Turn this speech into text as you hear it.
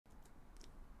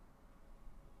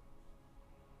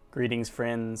Greetings,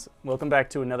 friends. Welcome back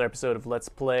to another episode of Let's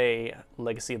Play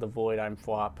Legacy of the Void. I'm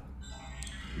Phwop.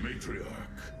 Matriarch,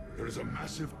 there is a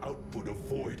massive output of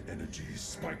void energy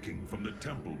spiking from the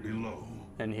temple below.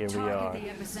 And here we are.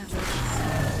 Target the epicenter.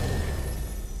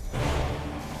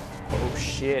 Oh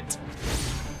shit.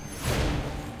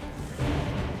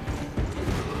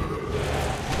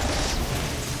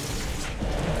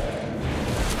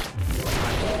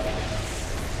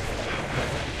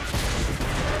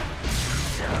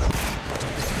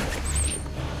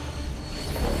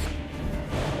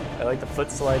 I like the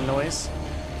foot slide noise.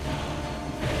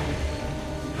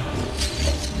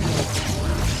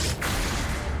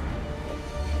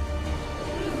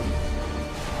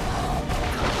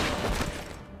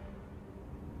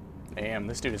 Damn,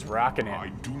 this dude is rocking it. I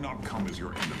do not come as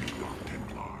your enemy, Dark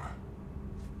Templar.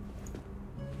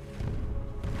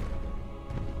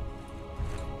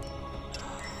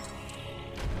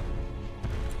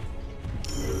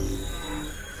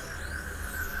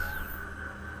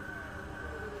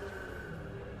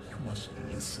 You must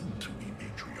listen to me,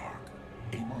 Matriarch.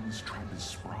 Amon's trap is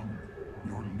sprung.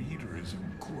 Your leader is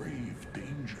in grave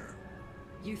danger.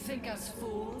 You think us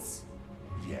fools?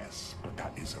 Yes, but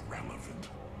that is irrelevant.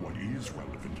 What is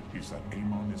relevant is that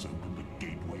Amon has opened the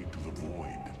gateway to the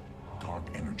void. Dark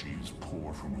energies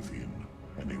pour from within,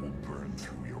 and they will burn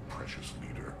through your precious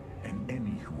leader, and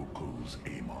any who oppose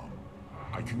Amon.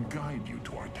 I can guide you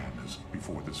to Artanis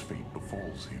before this fate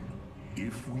befalls him.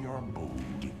 If we are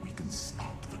bold, we can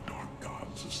stop the Dark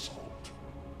God's assault.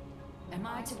 Am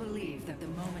I to believe that the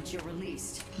moment you're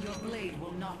released, your blade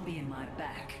will not be in my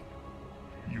back?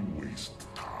 You waste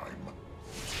time.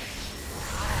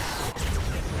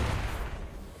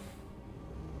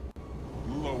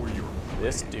 Lower your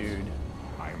This dude.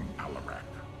 I am Alarak,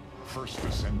 first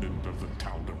descendant of the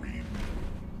Tal'Darim.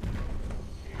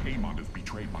 Amon has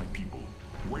betrayed my people.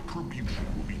 Retribution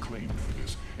will be claimed for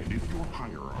this, and if your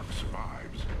hierarch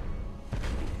survives, you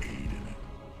will aid in it.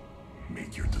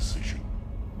 Make your decision.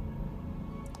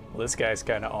 Well, this guy's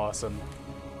kind of awesome.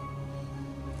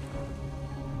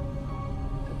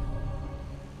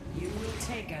 You will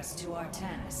take us to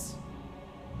Artanis.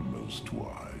 Most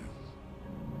wise.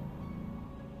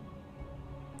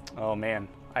 Oh man,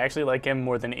 I actually like him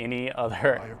more than any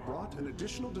other. I have brought an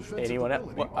additional defensive Anyone else?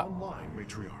 ability online,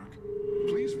 Matriarch.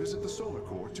 Please visit the solar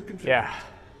core to configure. Yeah.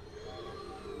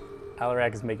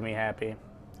 Alarak is making me happy.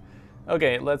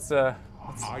 Okay, let's I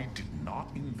did not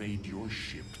invade your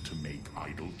ship to make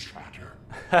idle chatter.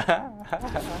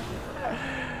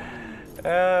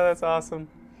 That's awesome.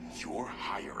 Your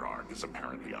hierarch is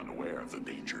apparently unaware of the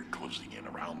danger closing in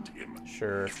around him.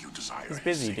 Sure. If you desire He's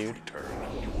busy, a safe dude. return,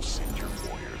 you will send your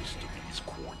warriors to these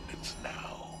coordinates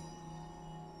now.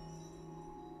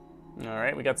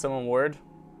 Alright, we got someone word.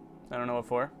 I don't know what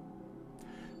for.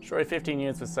 Destroy 15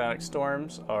 units with sonic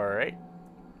storms. Alright. A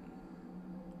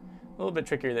little bit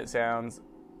trickier that sounds.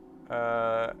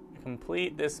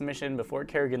 Complete this mission before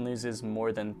Kerrigan loses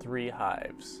more than 3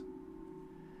 hives.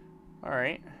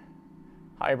 Alright.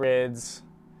 Hybrids,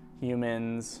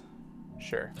 humans,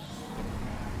 sure.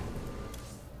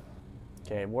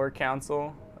 Okay, War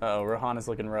Council. Uh-oh, Rohan is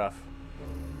looking rough.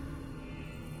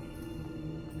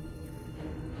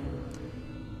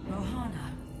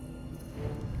 Rohana.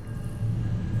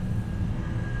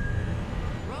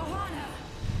 Rohana!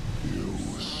 You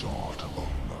sought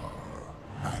honor,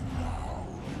 and now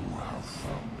you have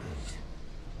found it.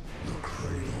 The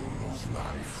cradle of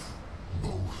life,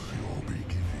 both your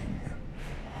beginning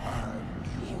and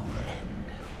your end.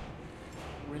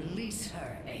 Release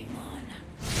her, Amon.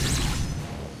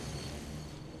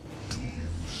 Do you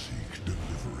seek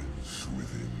deliverance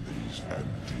within these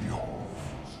empty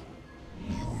halls?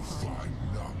 You will find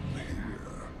none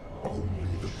here. Only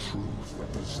the truth of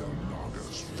the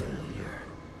Zelnaga's failure.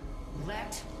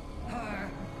 Let her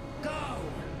go!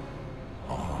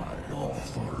 I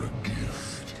offer a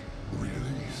gift.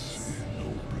 Release in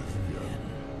oblivion.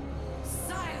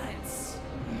 Silence!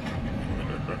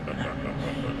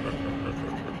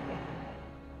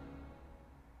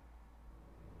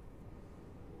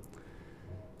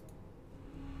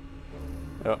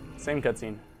 Oh, same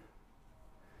cutscene.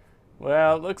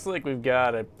 Well, looks like we've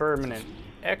got a permanent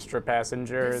extra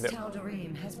passenger This that...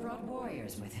 Tal'Darim has brought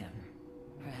warriors with him.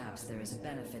 Perhaps there is a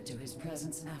benefit to his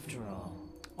presence after all.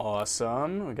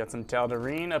 Awesome. We got some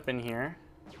Tal'Darim up in here.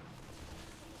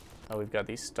 Oh, we've got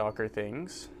these stalker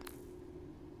things.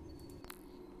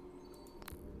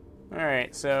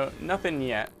 Alright, so nothing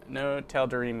yet. No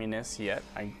Tal'Dariminess yet,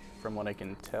 from what I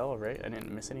can tell, right? I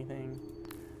didn't miss anything.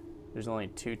 There's only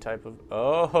 2 type of...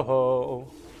 Oh!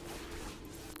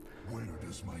 Where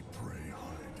does my prey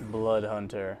hide? Blood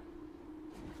Hunter.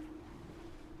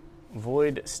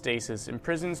 Void stasis.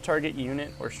 Imprisons target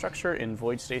unit or structure in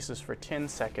void stasis for 10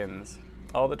 seconds.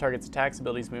 All the target's attacks,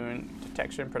 abilities, movement,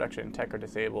 detection, production, tech are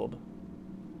disabled.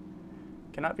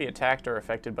 Cannot be attacked or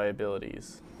affected by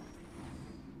abilities.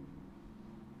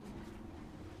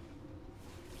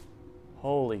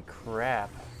 Holy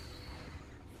crap.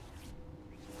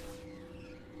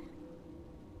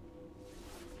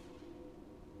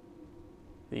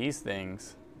 These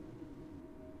things.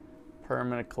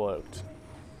 Permanent cloaked.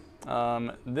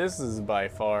 This is by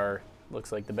far,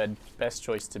 looks like the best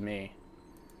choice to me.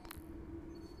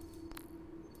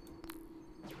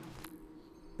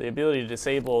 The ability to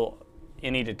disable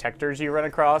any detectors you run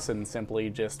across and simply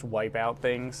just wipe out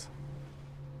things.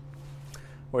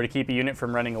 Or to keep a unit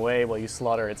from running away while you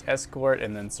slaughter its escort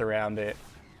and then surround it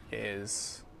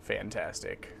is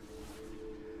fantastic.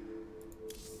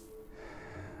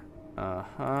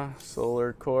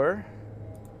 Solar core.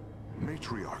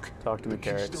 Matriarch, Talk to me, the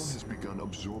keystone Carrots. has begun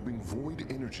absorbing void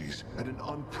energies at an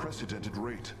unprecedented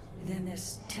rate. Then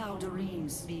this Tal'Darim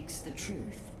speaks the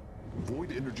truth.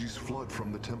 Void energies flood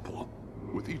from the temple.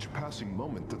 With each passing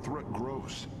moment, the threat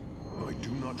grows. I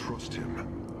do not trust him,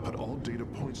 but all data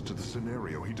points to the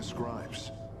scenario he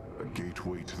describes. A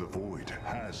gateway to the void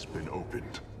has been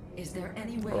opened. Is there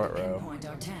any way to pinpoint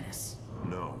Artanis?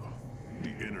 No.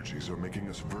 The energies are making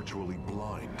us virtually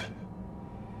blind.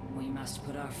 We must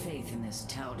put our faith in this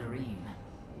Tal'Darim.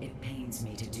 It pains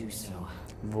me to do so.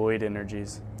 Void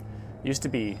energies. Used to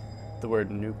be the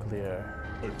word nuclear.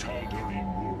 A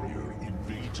Tal'Darim warrior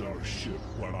invades our ship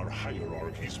while our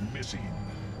hierarch is missing.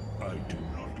 I do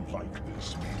not like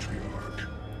this, Matriarch.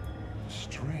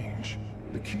 Strange.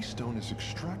 The keystone is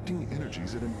extracting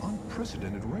energies at an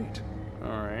unprecedented rate.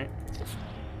 Alright.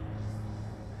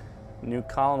 New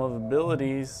column of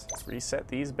abilities. Let's reset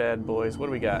these bad boys. What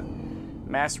do we got?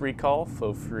 Mass recall,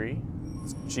 for free.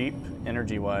 It's cheap,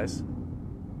 energy-wise.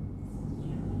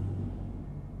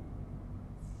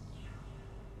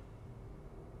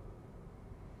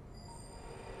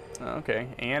 Okay,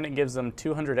 and it gives them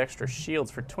 200 extra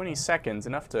shields for 20 seconds,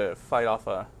 enough to fight off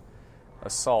a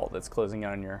assault that's closing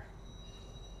on your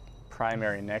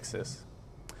primary nexus.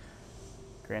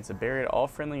 Grants a barrier to all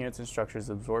friendly units and structures,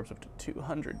 absorbs up to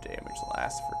 200 damage,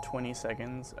 lasts for 20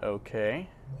 seconds. Okay.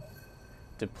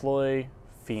 Deploy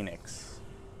Phoenix.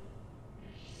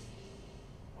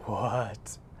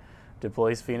 What?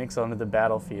 Deploys Phoenix onto the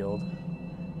battlefield,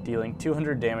 dealing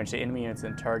 200 damage to enemy units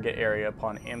in target area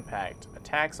upon impact.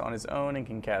 Attacks on his own and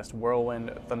can cast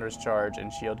Whirlwind, Thunderous Charge,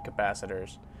 and Shield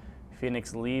Capacitors.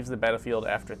 Phoenix leaves the battlefield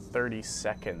after 30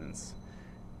 seconds.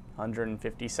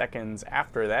 150 seconds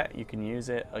after that, you can use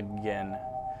it again.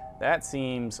 That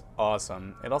seems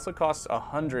awesome. It also costs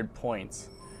 100 points.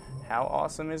 How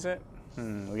awesome is it?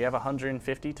 We have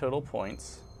 150 total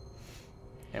points.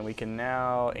 And we can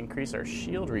now increase our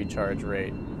shield recharge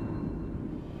rate.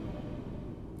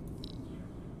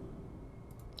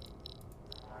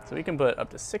 So we can put up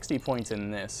to 60 points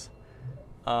in this.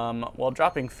 While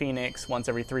dropping Phoenix once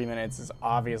every 3 minutes is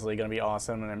obviously going to be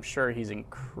awesome, and I'm sure he's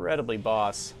incredibly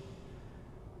boss.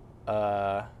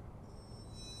 That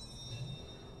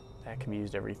can be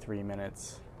used every 3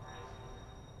 minutes.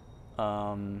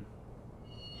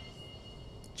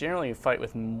 Generally, you fight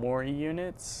with more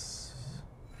units.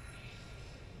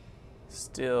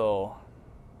 Still.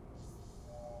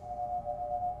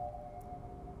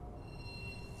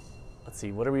 Let's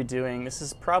see, what are we doing? This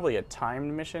is probably a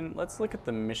timed mission. Let's look at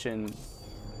the mission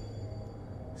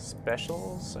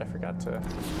specials. I forgot to.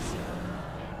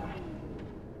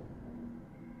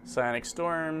 Psionic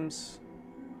Storms.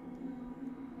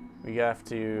 We have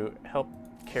to help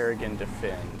Kerrigan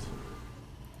defend.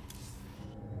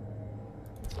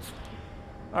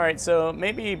 Alright, so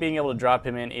maybe being able to drop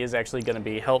him in is actually going to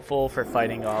be helpful for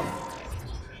fighting off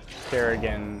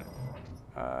Kerrigan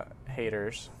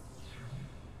haters.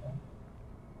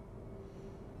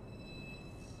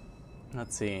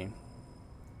 Let's see.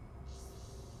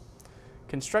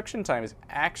 Construction time is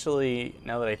actually,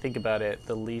 now that I think about it,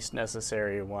 the least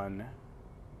necessary one.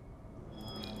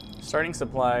 Starting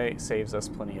supply saves us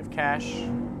plenty of cash.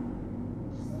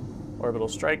 Orbital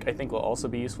Strike, I think, will also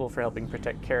be useful for helping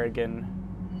protect Kerrigan.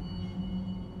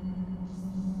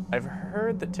 I've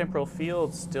heard that Temporal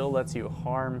Field still lets you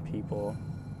harm people.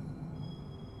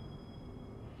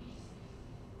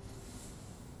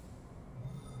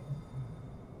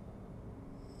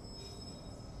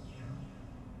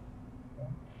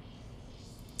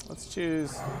 Let's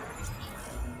choose...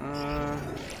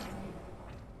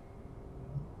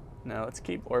 no, let's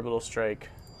keep Orbital Strike.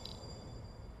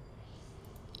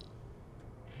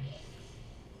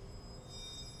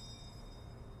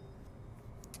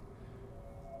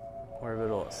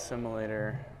 Orbital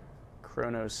Assimilator,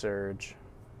 Chrono Surge.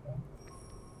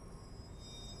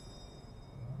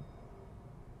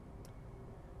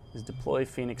 Is Deploy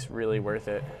Phoenix really worth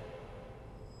it?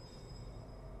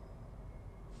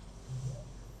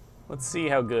 Let's see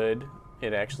how good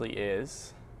it actually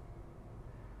is.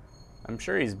 I'm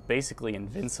sure he's basically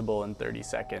invincible in 30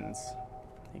 seconds.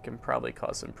 He can probably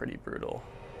cause some pretty brutal.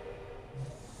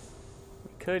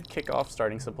 We could kick off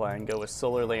Starting Supply and go with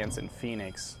Solar Lance and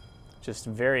Phoenix. Just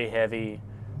very heavy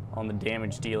on the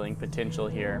damage dealing potential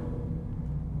here.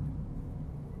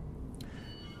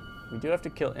 We do have to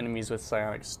kill enemies with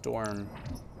Psionic Storm.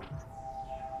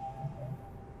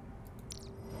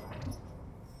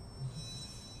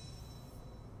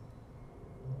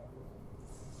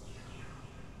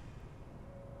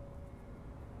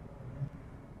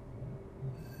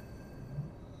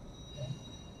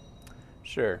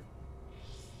 Sure.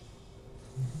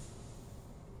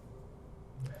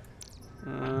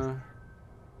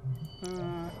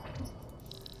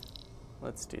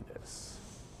 Let's do this.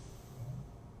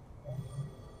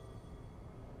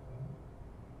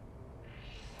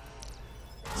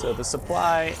 So the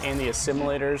supply and the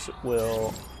assimilators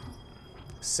will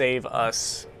save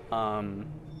us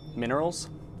minerals,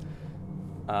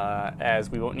 as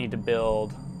we won't need to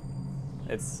build.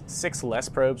 It's 6 less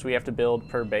probes we have to build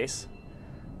per base.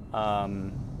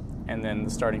 And then the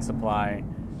starting supply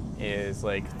is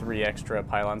like 3 extra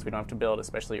pylons we don't have to build,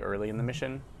 especially early in the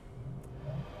mission.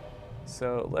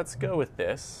 So let's go with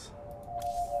this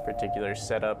particular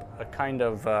setup. A kind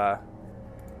of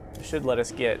should let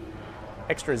us get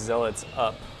extra zealots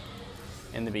up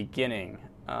in the beginning.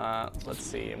 Let's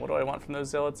see, what do I want from those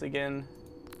zealots again?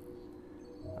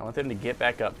 I want them to get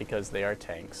back up because they are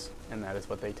tanks, and that is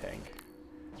what they tank.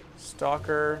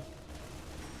 Stalker.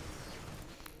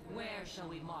 Where shall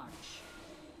we march?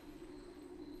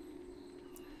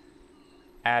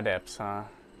 Adepts, huh?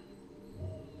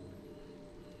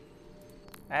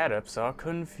 Adepts are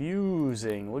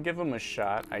confusing. We'll give them a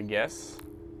shot, I guess.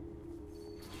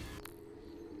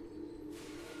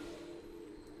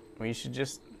 We should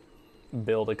just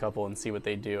build a couple and see what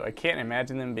they do. I can't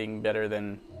imagine them being better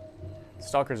than...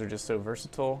 Stalkers are just so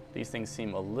versatile. These things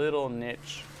seem a little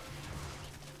niche.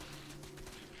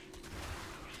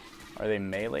 Are they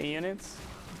melee units?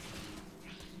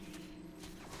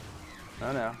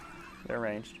 Oh no, they're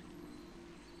ranged.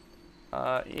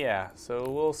 Yeah, so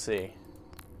we'll see.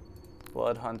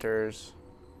 Blood Hunters,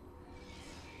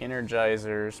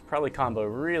 Energizers, probably combo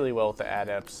really well with the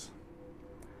Adepts.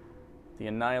 The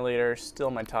Annihilator, still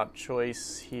my top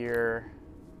choice here.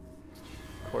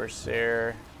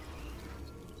 Corsair.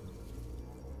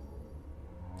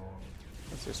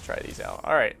 Let's just try these out.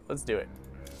 All right, let's do it.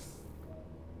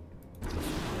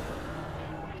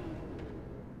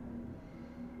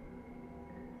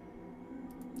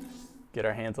 Get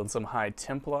our hands on some High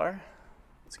Templar.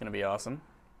 It's gonna be awesome.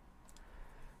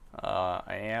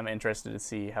 I am interested to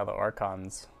see how the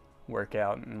Archons work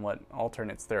out and what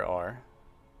alternates there are.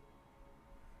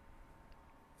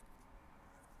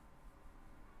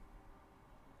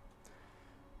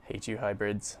 Hate you,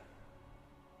 hybrids.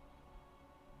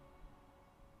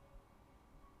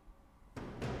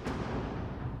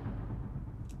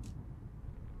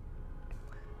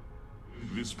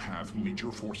 This path will lead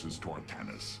your forces toward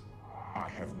Tanis. I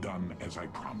have done as I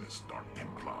promised, Dark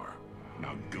Templar.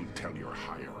 Now go tell your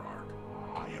hierarch.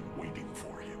 I am waiting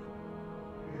for him.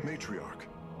 Matriarch,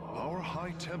 our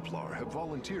High Templar have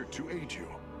volunteered to aid you.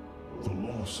 The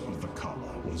loss of the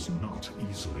Kala was not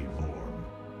easily borne,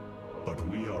 but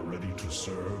we are ready to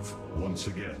serve once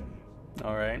again.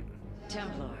 All right.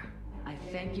 Templar, I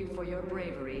thank you for your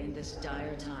bravery in this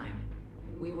dire time.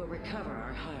 We will recover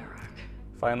our hierarch.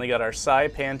 Finally got our Psi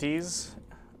Panties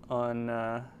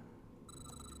on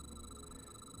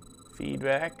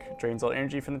feedback. Drains all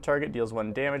energy from the target, deals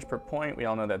 1 damage per point. We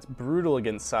all know that's brutal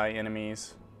against Psi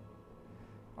enemies.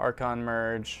 Archon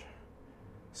Merge.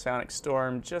 Psionic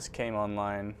Storm just came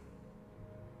online.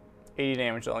 80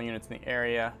 damage to all units in the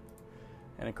area.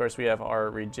 And of course we have our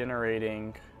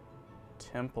regenerating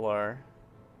Templar.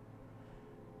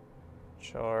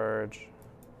 Charge.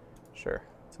 Sure,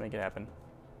 let's make it happen.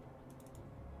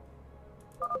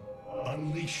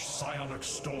 Unleash psionic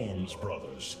storms,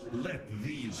 brothers. Let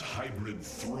these hybrid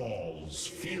thralls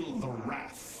feel the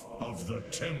wrath of the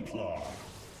Templar.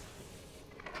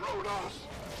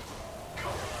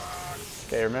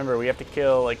 Okay, remember we have to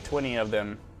kill like 20 of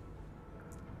them.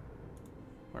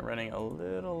 We're running a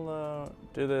little low.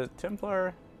 Do the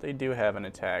Templar, they do have an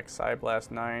attack. Psi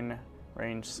Blast 9,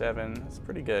 range 7. That's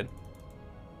pretty good.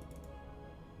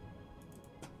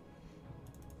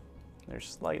 They're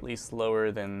slightly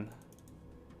slower than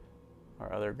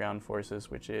our other ground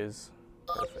forces, which is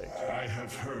perfect. I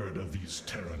have heard of these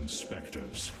Terran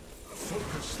specters.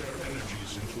 Focus their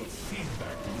energies into a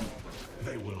feedback loop.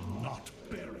 They will not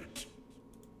bear it.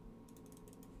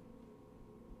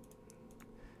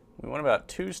 We want about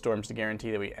 2 storms to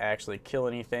guarantee that we actually kill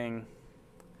anything.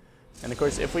 And of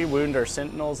course, if we wound our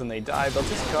sentinels and they die, they'll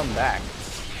just come back.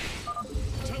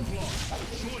 Templar,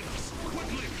 join us,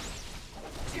 quickly!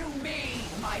 To me,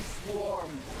 my swarm!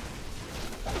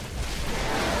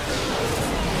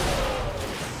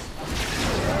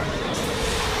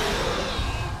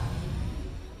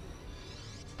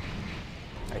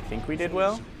 I think we did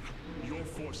well. Your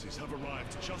forces have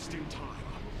arrived just in time.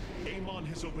 Amon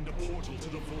has opened a portal to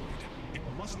the void. It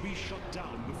must be shut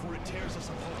down before it tears us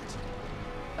apart.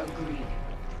 Agreed.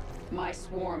 My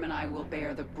swarm and I will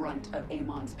bear the brunt of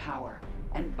Amon's power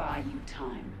and buy you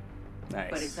time. Nice.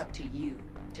 But it's up to you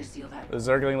to seal that. The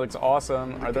Zergling looks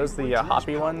awesome. Are those the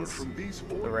hoppy ones? From these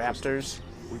The void raptors? crystals.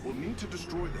 We will need to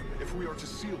destroy them if we are to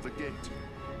seal the gate.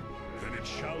 Then it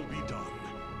shall be done.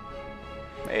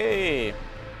 Hey!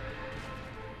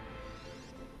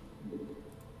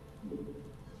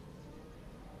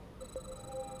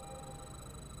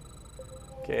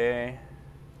 Okay.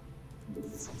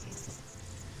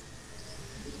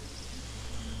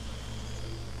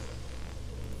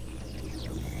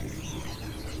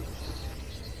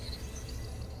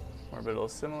 Orbital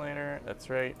simulator, that's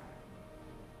right.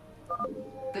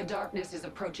 The darkness is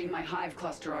approaching my hive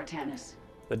cluster, Artanis.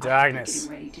 The darkness. I'm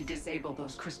getting ready to disable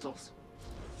those crystals.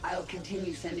 I'll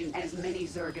continue sending as many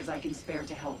Zerg as I can spare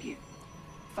to help you.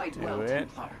 Fight Do well, it.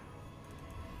 Templar.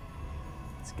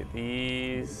 Let's get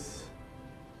these.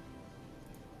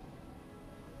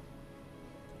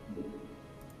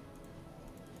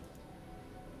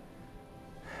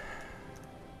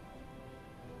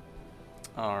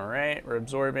 Alright, we're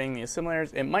absorbing the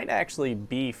assimilators. It might actually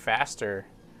be faster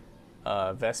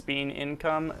Vespene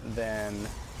income than...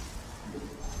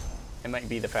 It might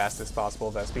be the fastest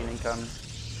possible Vespene income.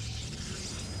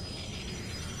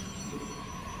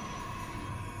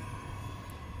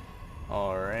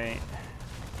 Alright.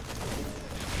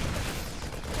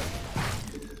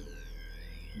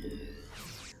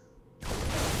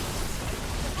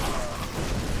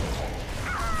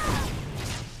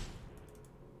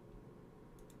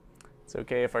 It's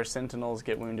okay if our sentinels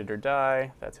get wounded or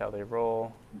die. That's how they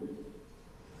roll.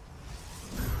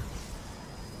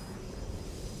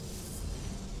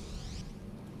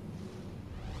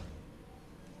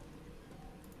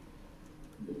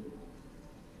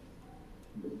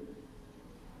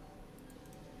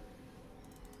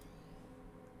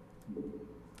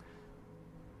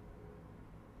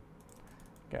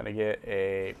 Gotta get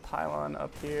a pylon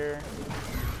up here.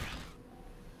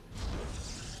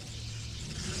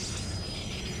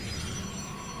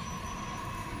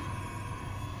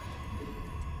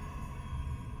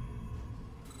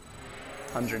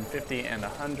 $150 and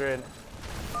 $100.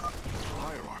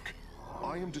 Hierarch,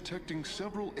 I am detecting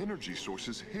several energy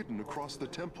sources hidden across the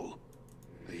temple.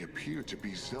 They appear to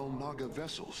be Zelnaga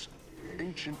vessels,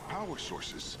 ancient power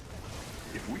sources.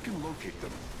 If we can locate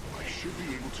them, I should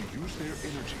be able to use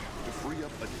their energy to free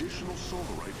up additional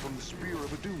solarite from the Spear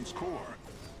of Adun's core.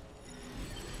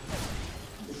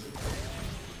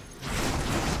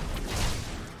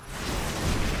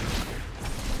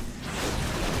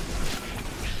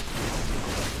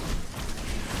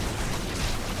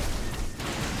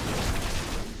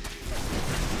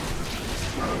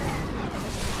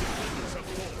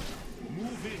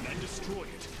 Move in and destroy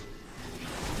it.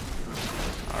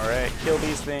 Alright, kill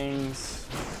these things.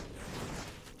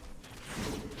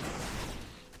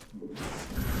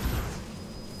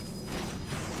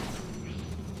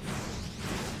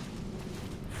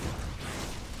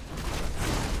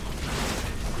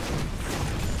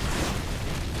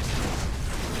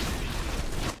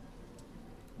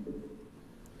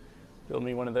 Build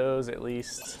me one of those at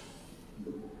least.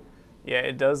 Yeah,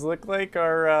 it does look like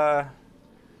our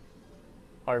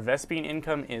Vespene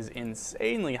income is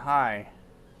insanely high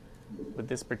with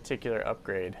this particular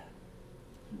upgrade.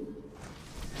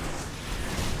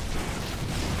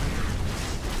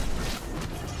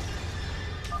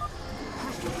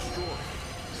 Crystal destroyed.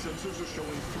 Sensors are showing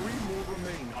 3 more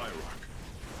remain, Hierarch.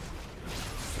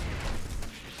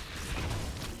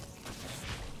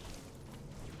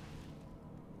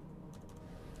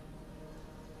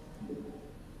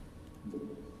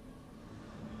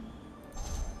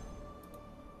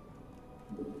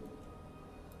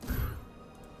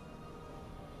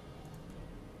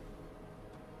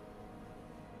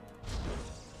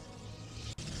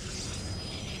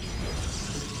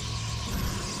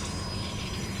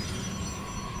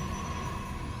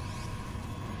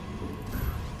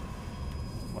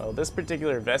 Well, this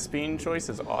particular Vespene choice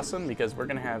is awesome because we're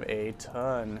going to have a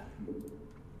ton.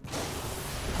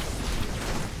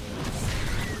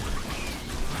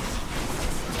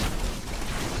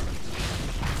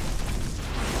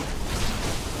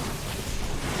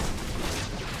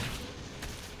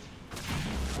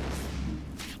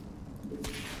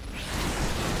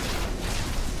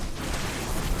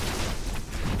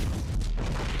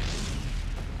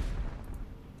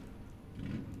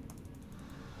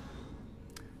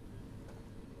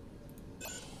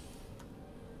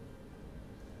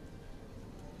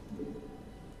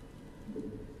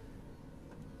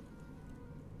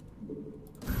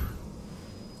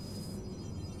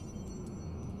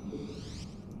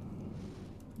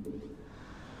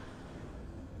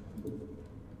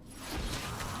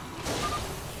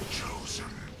 Chosen,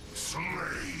 slay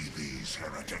these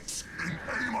heretics in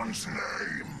Amon's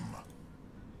name!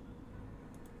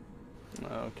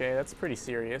 Okay, that's pretty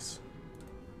serious.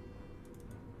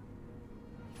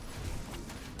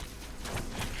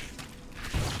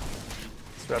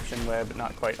 Disruption web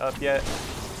not quite up yet.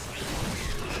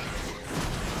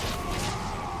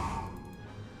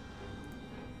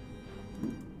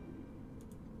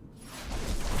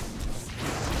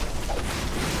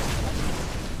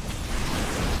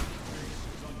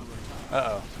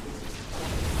 Uh-oh.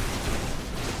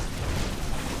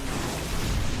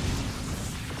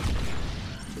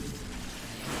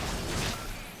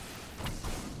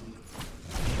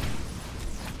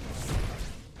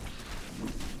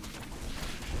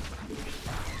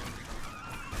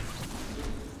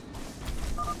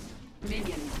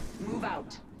 Minions, move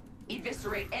out.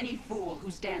 Eviscerate any fool who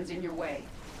stands in your way.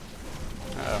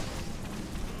 Uh-oh.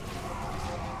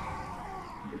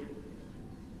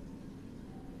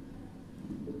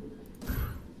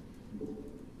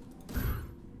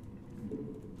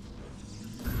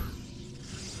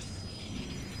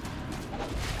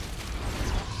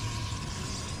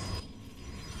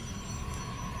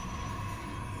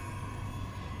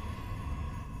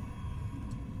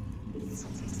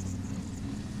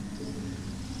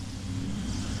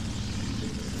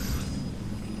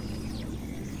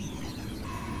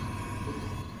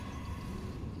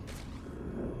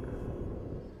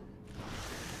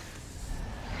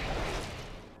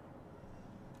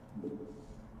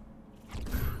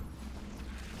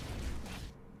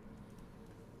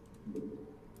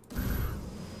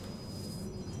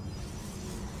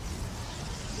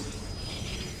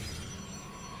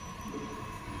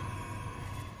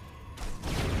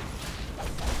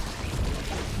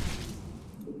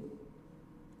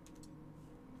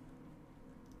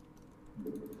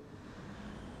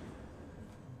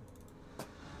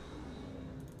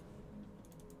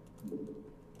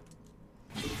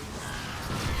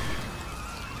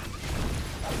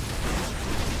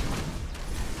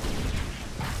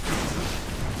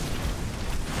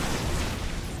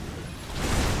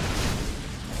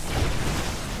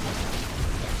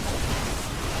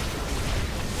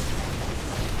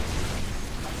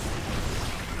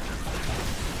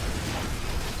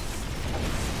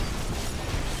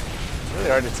 Really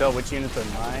hard to tell which units are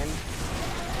mine.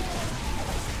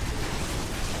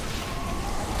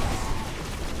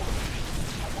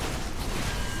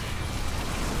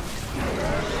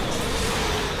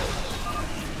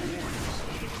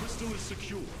 The crystal is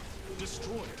secure.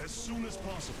 Destroy it as soon as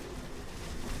possible.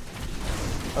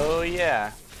 Oh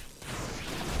yeah.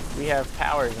 We have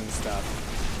powers and stuff.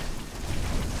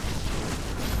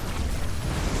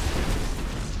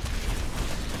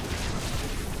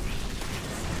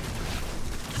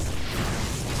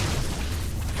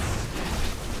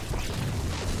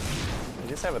 We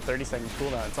just have a 30-second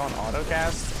cooldown. It's on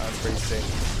autocast. Oh, that's pretty sick.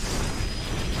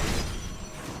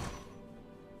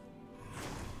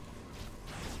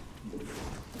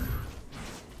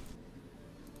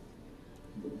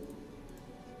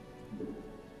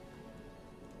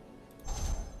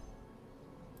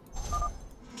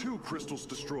 Two crystals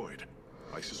destroyed.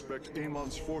 I suspect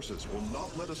Amon's forces will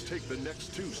not let us take the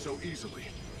next two so easily.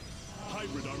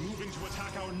 Hybrid are moving to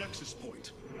attack our nexus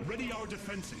point. Ready our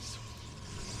defenses.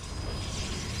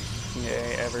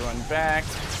 Yay, everyone back.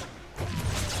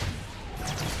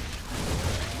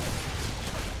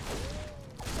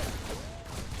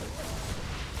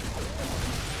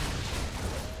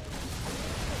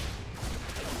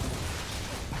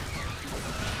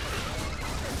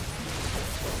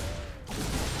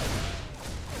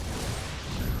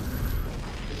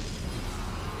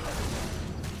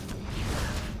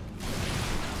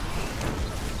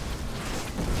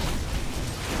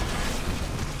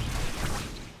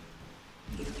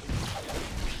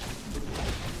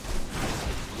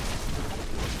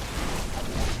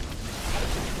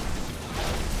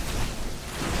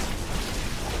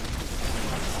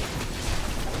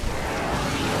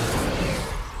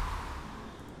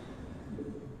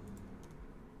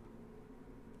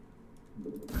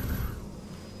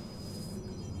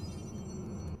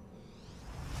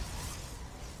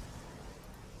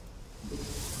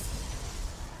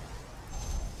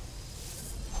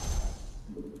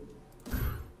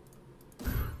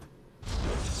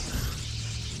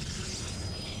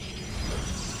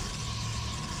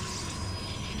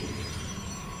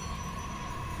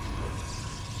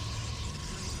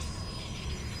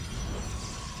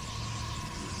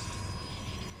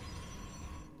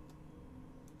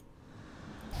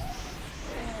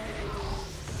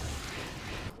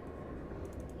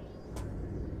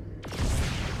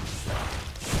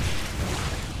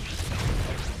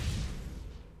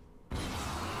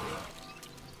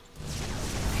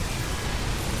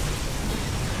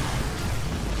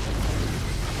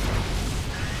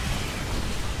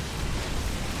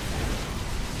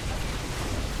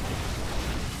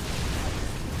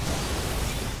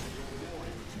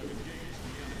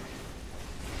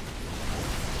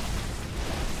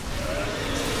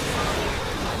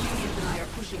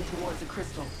 has a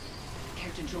crystal.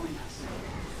 Care to join us?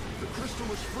 The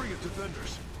crystal is free at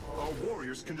Defenders. Our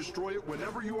warriors can destroy it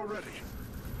whenever you are ready.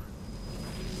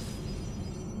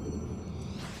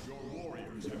 Your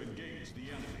warriors have engaged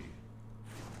the enemy.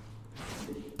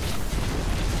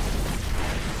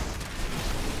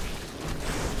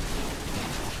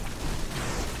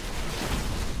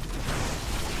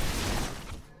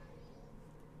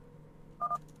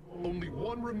 Only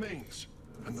one remains,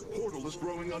 and the portal is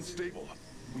growing unstable.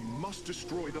 We must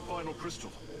destroy the final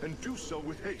crystal, and do so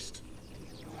with haste.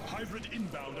 Hybrid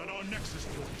inbound at our nexus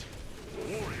point.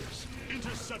 Warriors,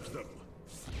 intercept them.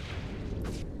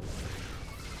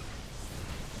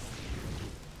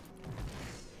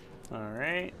 All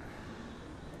right.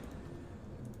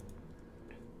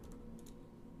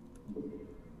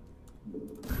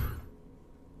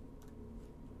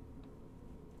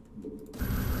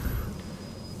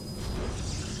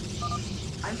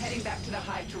 I'm heading back to the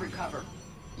hive to recover.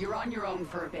 You're on your own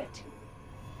for a bit.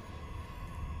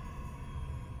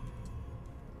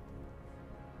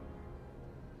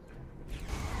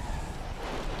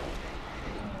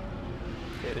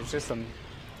 Okay, there's just some.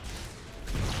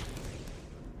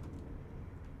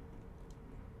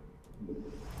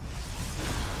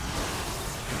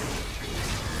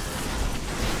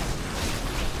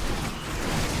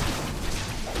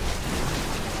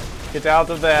 Get out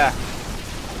of there.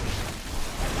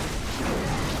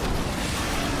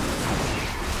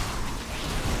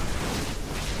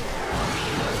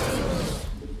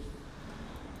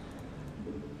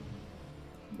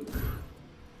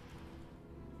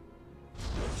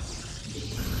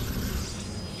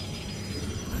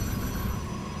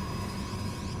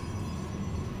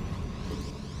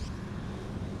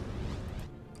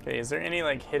 Okay, is there any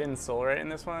like hidden soulrite in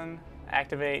this one?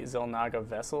 Activate Zelnaga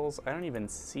vessels? I don't even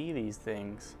see these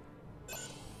things.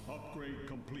 Upgrade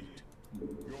complete.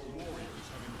 Your warriors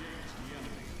have engaged the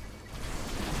enemy.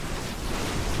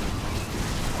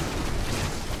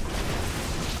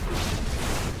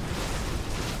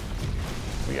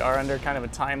 We are under kind of a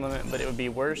time limit, but it would be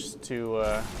worse to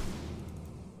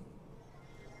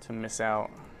miss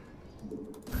out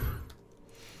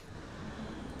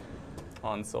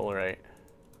on soulrite.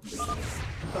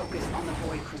 Focus on the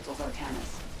void crystals,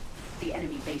 Artanis. The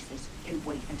enemy bases can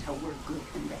wait until we're good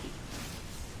and ready.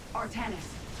 Artanis,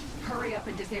 hurry up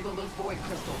and disable those void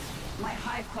crystals. My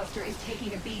hive cluster is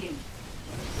taking a beating.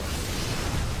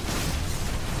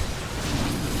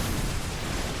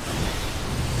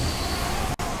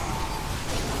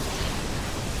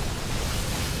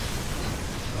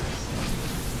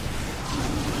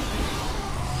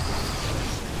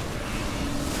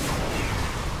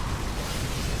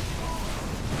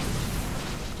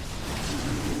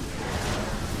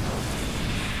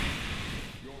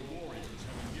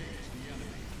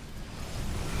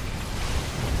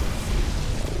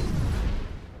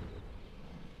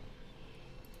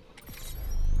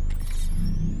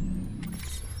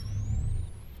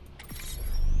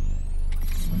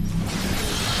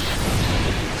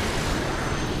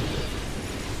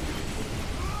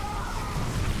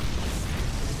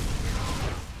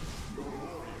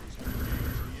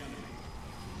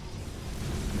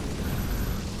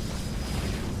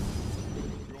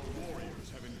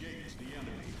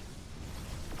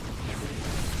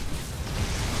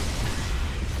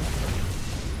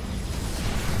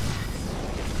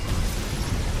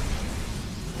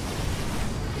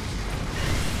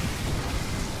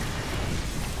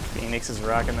 Phoenix is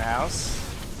rocking the house.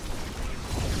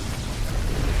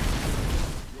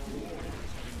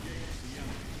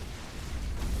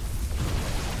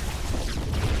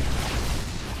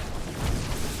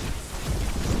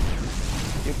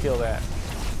 You kill that.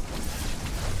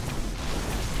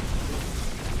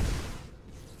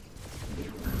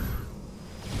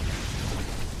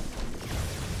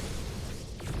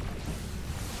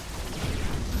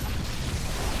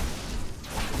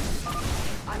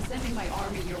 I'm sending my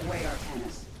army your way,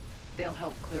 Artanis. They'll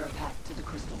help clear a path to the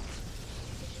crystals.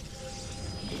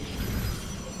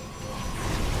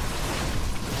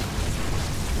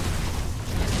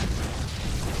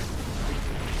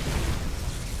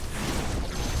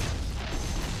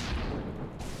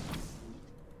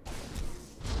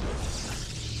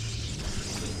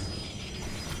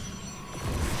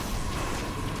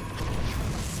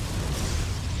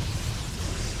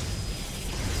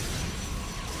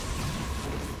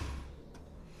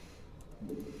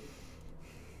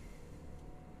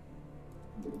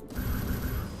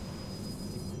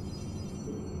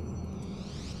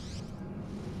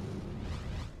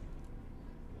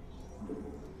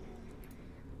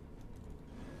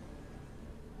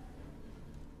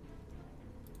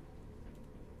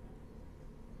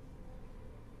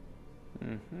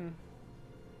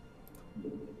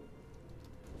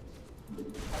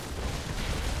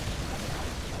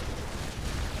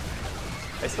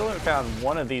 I still haven't found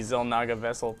one of these Xel'Naga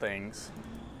vessel things.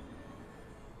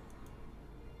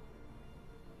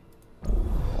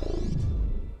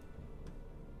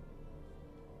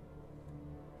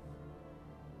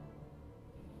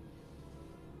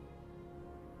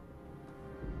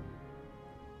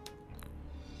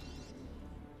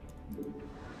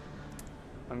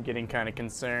 I'm getting kind of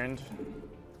concerned.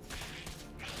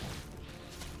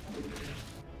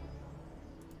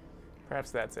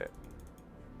 Perhaps that's it.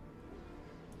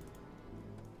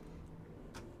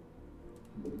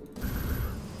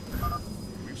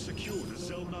 We've secured a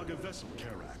Xel'Naga vessel,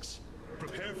 Karax.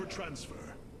 Prepare for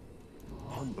transfer.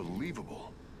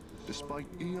 Unbelievable. Despite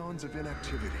eons of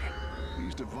inactivity,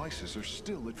 these devices are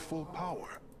still at full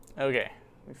power. Okay,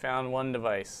 we found one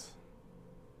device.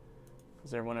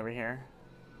 Is there one over here?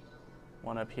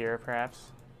 One up here,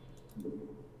 perhaps?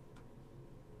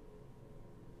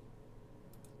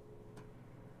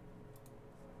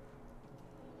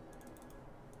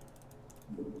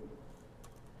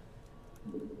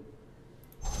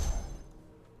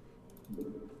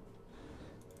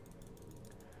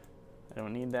 I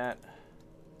don't need that.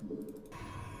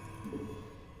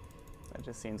 That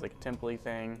just seems like a template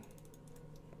thing.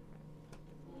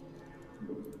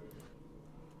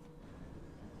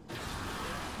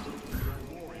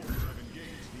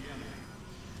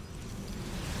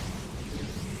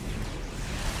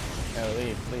 No,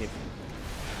 leave.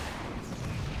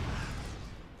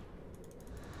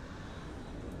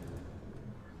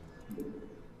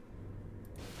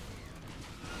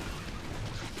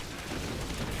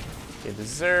 Okay, the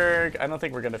Zerg. I don't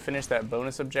think we're going to finish that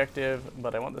bonus objective,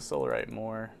 but I want the Solarite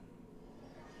more.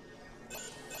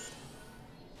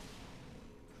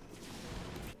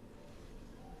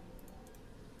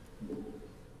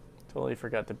 Totally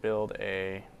forgot to build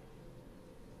a...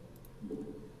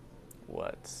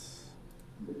 what?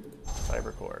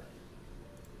 Fiber core.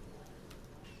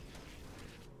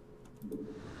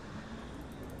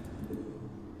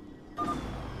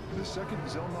 The second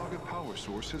Xel'Naga power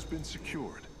source has been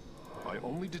secured. I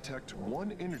only detect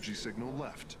one energy signal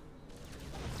left.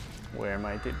 Where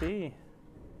might it be?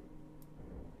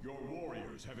 Your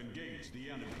warriors have engaged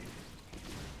the enemy.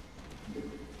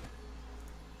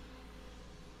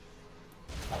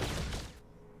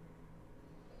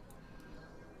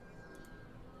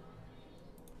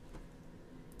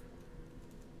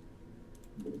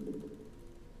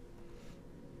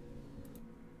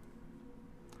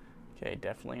 Okay,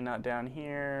 definitely not down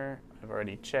here. I've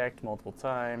already checked multiple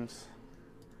times.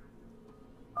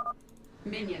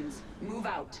 Minions, move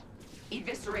out.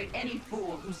 Eviscerate any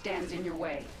fool who stands in your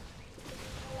way.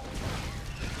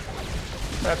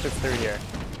 Perhaps it's through here.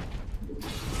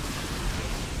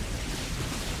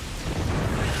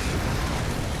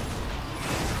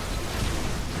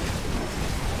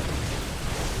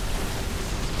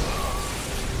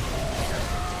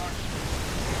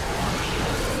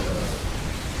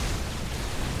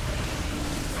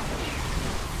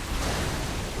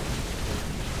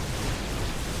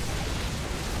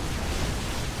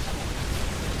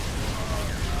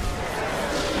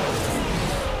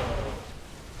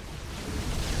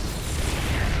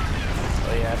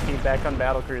 Back on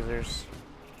battle cruisers.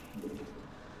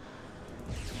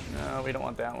 No, we don't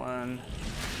want that one.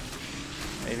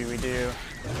 Maybe we do.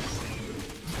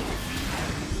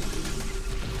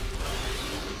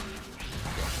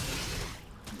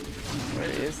 Where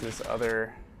is this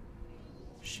other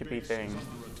shippy thing?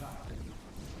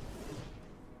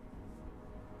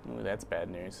 Ooh, that's bad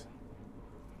news.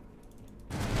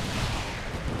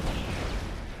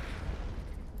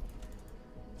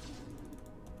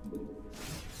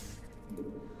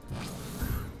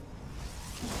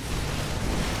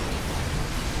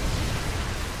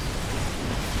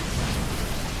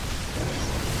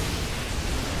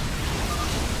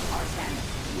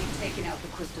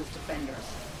 Crystal's defenders.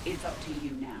 It's up to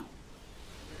you now.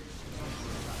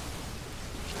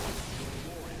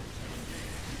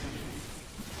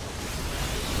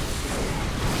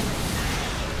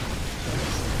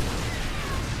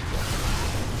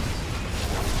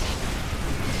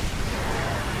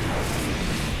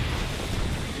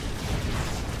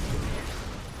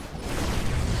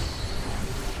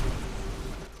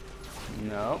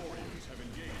 No,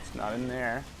 it's not in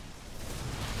there.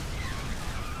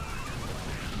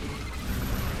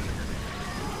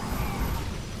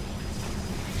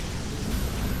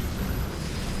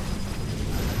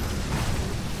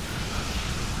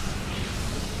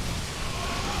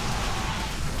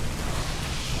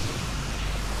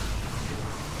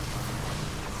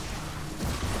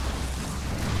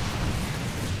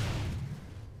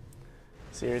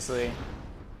 Seriously?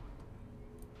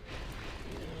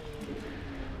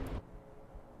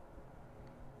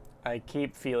 I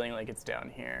keep feeling like it's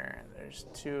down here. There's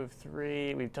 2 of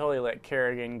 3. We've totally let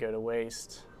Kerrigan go to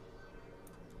waste.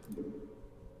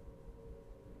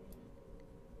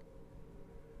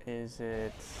 Is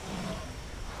it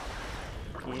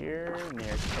here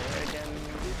near Kerrigan?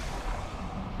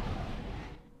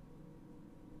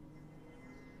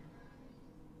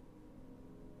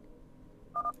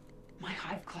 My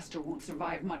hive cluster won't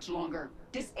survive much longer.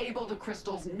 Disable the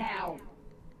crystals now.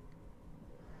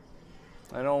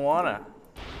 I don't wanna.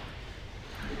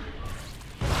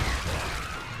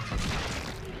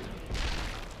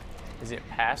 Is it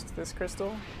past this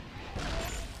crystal?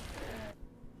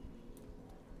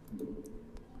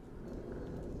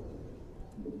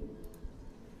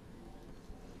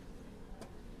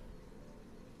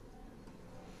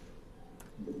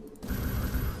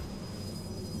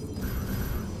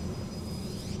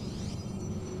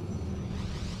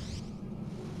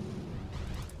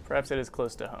 Perhaps it is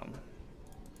close to home.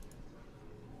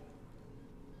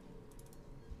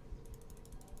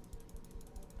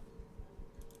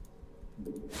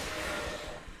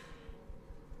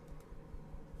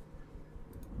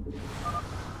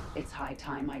 It's high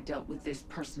time I dealt with this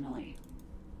personally.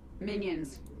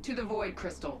 Minions, to the void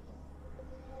crystal.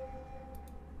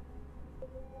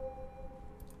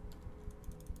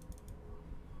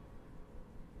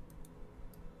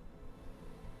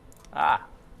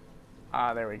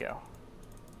 There we go.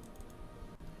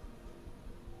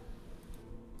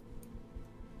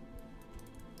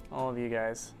 All of you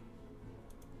guys.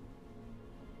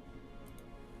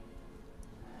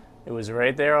 It was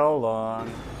right there all along.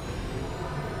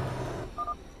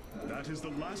 That is the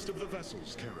last of the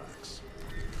vessels, Karax.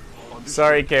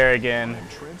 Sorry, Kerrigan.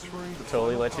 Transferring the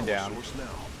Totally final let you power down. source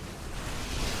now.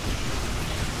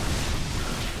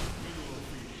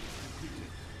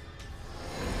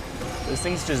 Those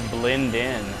things just blend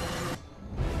in.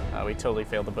 We totally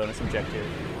failed the bonus objective.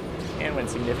 And went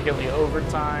significantly over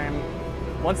time.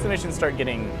 Once the missions start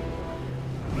getting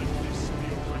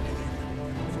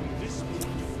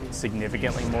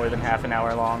significantly more than half an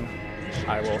hour long,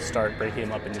 I will start breaking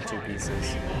them up into 2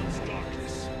 pieces.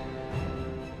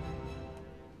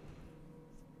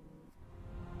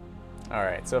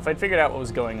 Alright, so if I'd figured out what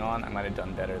was going on, I might have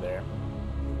done better there.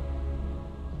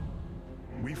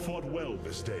 We fought well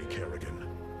this day, Kerrigan.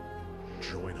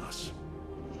 Join us.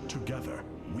 Together,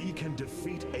 we can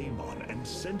defeat Amon and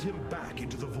send him back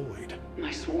into the void. My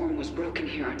swarm was broken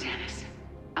here, Artanis.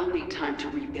 I'll need time to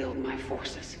rebuild my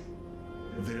forces.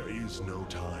 There is no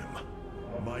time.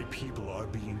 My people are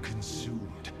being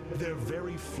consumed. Their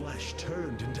very flesh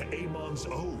turned into Amon's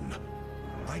own.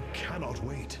 I cannot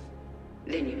wait.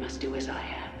 Then you must do as I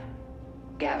have.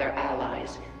 Gather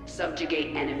allies,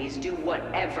 subjugate enemies, do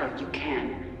whatever you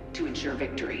can to ensure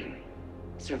victory.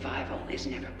 Survival is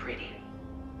never pretty.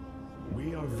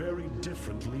 We are very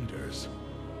different leaders,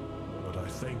 but I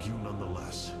thank you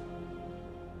nonetheless.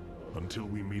 Until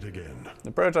we meet again.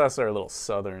 The Protoss are a little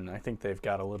southern. I think they've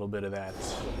got a little bit of that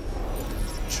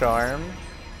charm.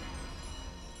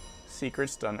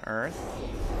 Secrets done Earth.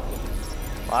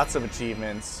 Lots of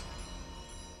achievements.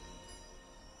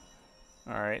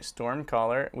 Alright,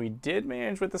 Stormcaller. We did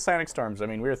manage with the Psionic Storms. I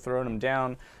mean, we were throwing them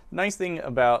down. Nice thing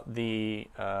about the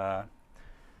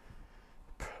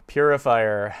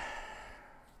Purifier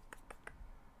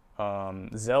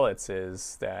Zealots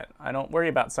is that I don't worry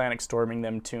about Psionic storming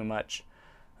them too much.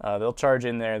 They'll charge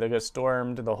in there, they'll get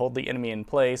stormed, they'll hold the enemy in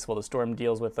place while the storm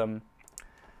deals with them.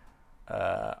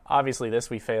 Obviously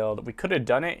this we failed. We could have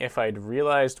done it if I'd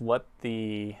realized what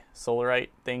the Solarite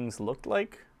things looked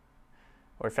like,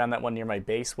 or found that one near my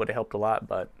base. Would have helped a lot,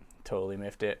 but totally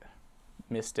missed it.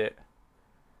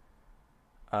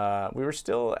 We were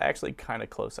still actually kind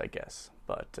of close, I guess,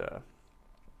 but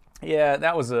yeah,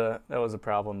 that was a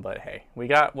problem, but hey, we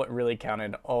got what really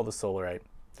counted, all the Solarite.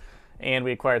 And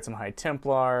we acquired some High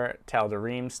Templar,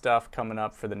 Tal'Darim stuff coming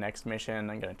up for the next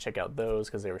mission. I'm going to check out those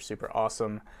because they were super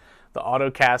awesome. The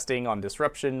auto-casting on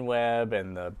Disruption Web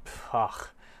and the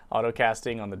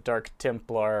auto-casting on the Dark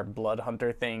Templar Blood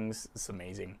Hunter things. It's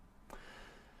amazing.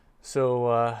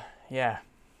 So, yeah,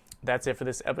 that's it for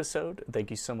this episode. Thank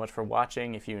you so much for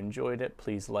watching. If you enjoyed it,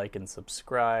 please like and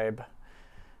subscribe.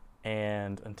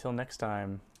 And until next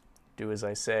time, do as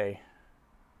I say,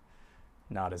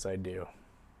 not as I do.